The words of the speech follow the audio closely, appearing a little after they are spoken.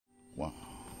1,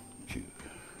 2,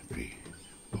 3,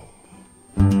 4.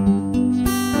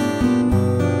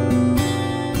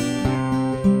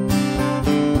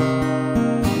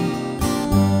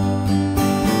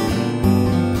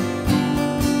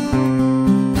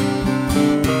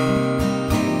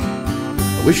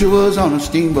 I wish I was on a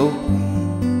steamboat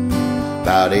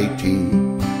about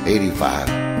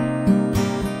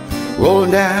 1885,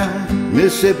 rolling down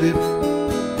Mississippi,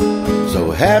 so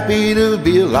happy to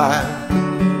be alive.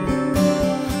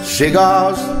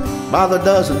 Cigars by the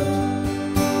dozen,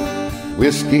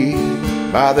 whiskey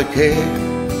by the keg,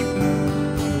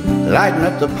 lighting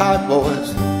up the pipe, boys,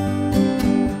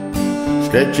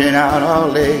 stretching out our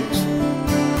legs.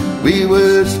 We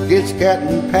was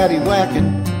skit-scatting,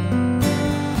 patty-whacking,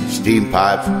 steam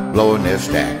pipes blowing their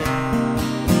stack.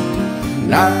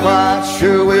 Not quite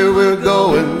sure where we're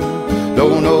going,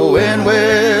 don't know when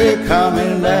we're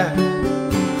coming back.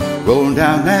 Rolling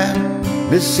down that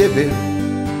Mississippi,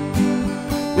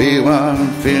 we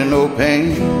weren't feeling no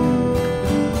pain,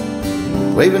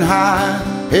 waving high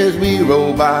as we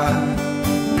roll by,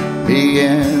 me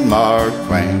and Mark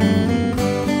Twain.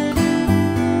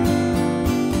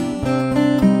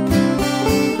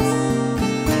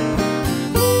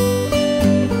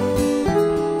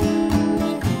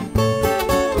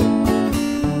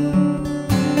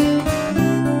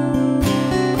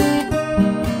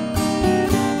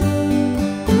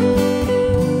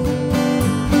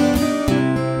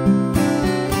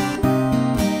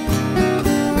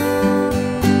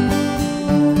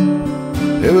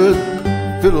 There was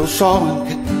fiddle sawing,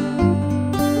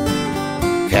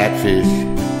 catfish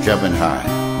jumping high,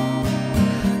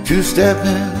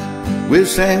 two-stepping with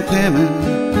St. Clement,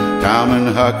 Tom and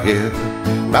Huck here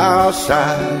by our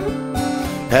side.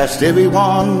 Past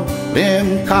everyone,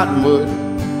 them cottonwood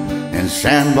and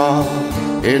sandbar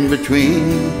in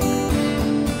between.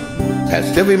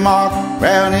 Past every mark,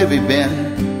 round every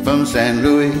bend, from St.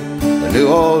 Louis to New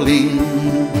Orleans.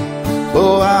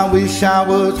 Oh, I wish I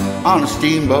was on a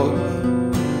steamboat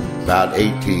about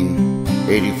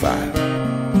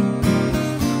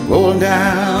 1885, rolling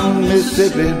down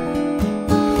Mississippi,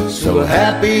 so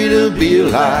happy to be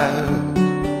alive.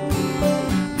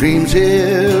 Dreams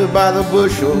here by the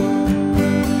bushel,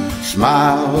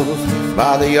 smiles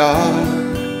by the yard.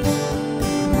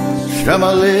 Strum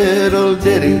a little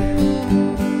ditty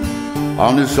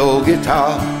on this old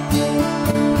guitar.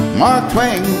 Mark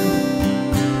Twain,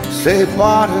 safe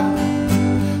water,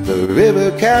 the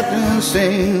river captain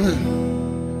sings,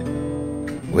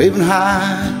 waving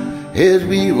high as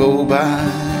we roll by,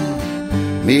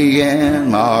 me and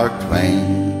Mark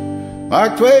Twain.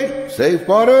 Mark Twain, safe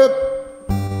water.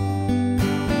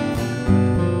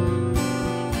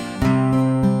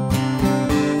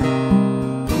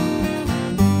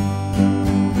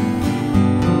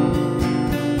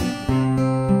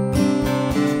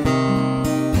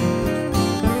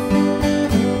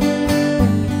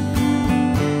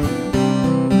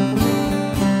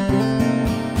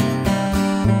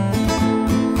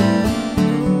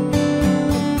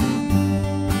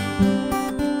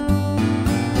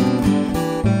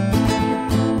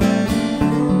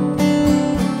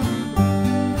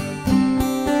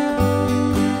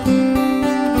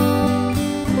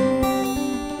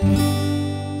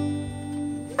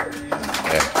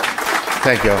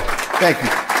 Thank you. Thank you.